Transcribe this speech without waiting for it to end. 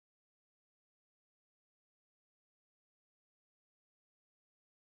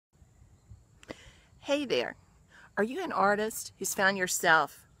Hey there, are you an artist who's found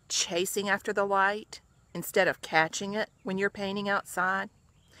yourself chasing after the light instead of catching it when you're painting outside?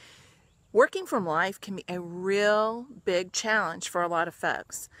 Working from life can be a real big challenge for a lot of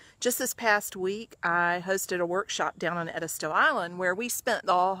folks. Just this past week, I hosted a workshop down on Edisto Island where we spent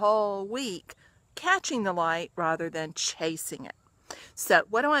the whole week catching the light rather than chasing it. So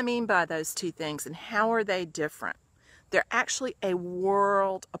what do I mean by those two things and how are they different? They're actually a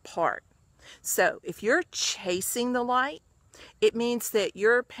world apart. So if you're chasing the light, it means that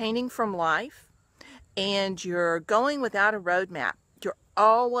you're painting from life and you're going without a roadmap. You're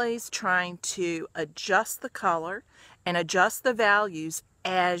always trying to adjust the color and adjust the values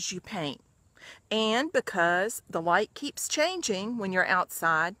as you paint. And because the light keeps changing when you're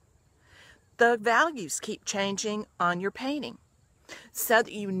outside, the values keep changing on your painting, so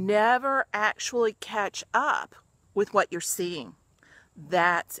that you never actually catch up with what you're seeing.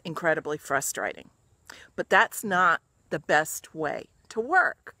 That's incredibly frustrating. But that's not the best way to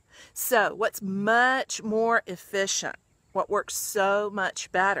work. So what's much more efficient, what works so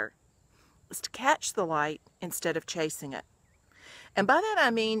much better, is to catch the light instead of chasing it. And by that I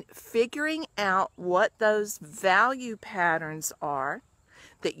mean figuring out what those value patterns are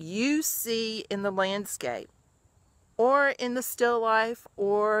that you see in the landscape or in the still life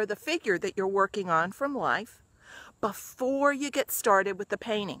or the figure that you're working on from life before you get started with the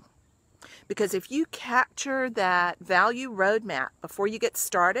painting. Because if you capture that value roadmap before you get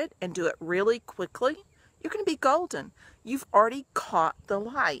started and do it really quickly, you're going to be golden. You've already caught the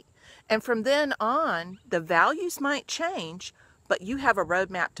light. And from then on, the values might change, but you have a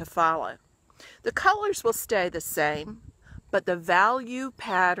roadmap to follow. The colors will stay the same, but the value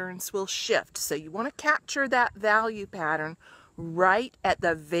patterns will shift. So you want to capture that value pattern right at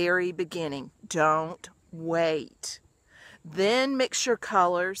the very beginning. Don't wait. Then mix your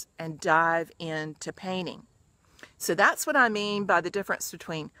colors and dive into painting. So that's what I mean by the difference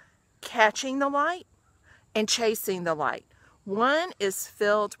between catching the light and chasing the light. One is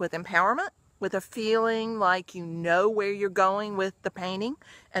filled with empowerment, with a feeling like you know where you're going with the painting,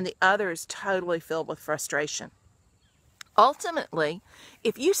 and the other is totally filled with frustration. Ultimately,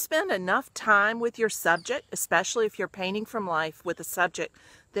 if you spend enough time with your subject, especially if you're painting from life with a subject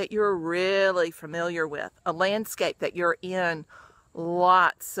that you're really familiar with, a landscape that you're in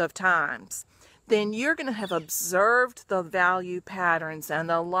lots of times, then you're going to have observed the value patterns and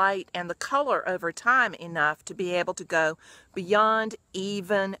the light and the color over time enough to be able to go beyond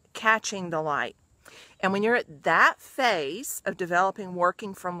even catching the light. And when you're at that phase of developing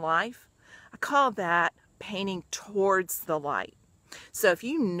working from life, I call that painting towards the light. So if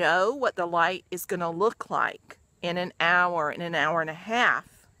you know what the light is going to look like in an hour and a half,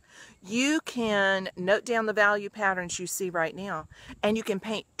 you can note down the value patterns you see right now, and you can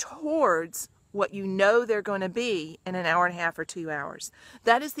paint towards what you know they're going to be in an hour and a half or 2 hours.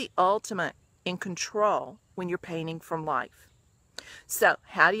 That is the ultimate in control when you're painting from life. So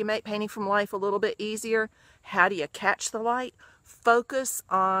how do you make painting from life a little bit easier? How do you catch the light? Focus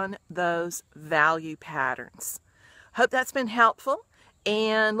on those value patterns. Hope that's been helpful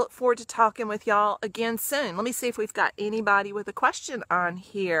and look forward to talking with y'all again soon. Let me see if we've got anybody with a question on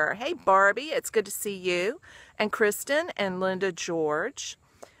here. Hey Barbie, it's good to see you. And Kristen and Linda George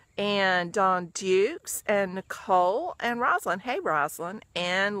and Dawn Dukes and Nicole and Rosalind. Hey Rosalind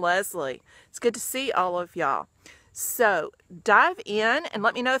and Leslie. It's good to see all of y'all. So dive in and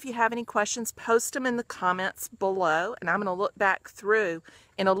let me know if you have any questions. Post them in the comments below, and I'm going to look back through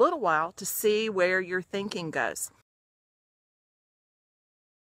in a little while to see where your thinking goes.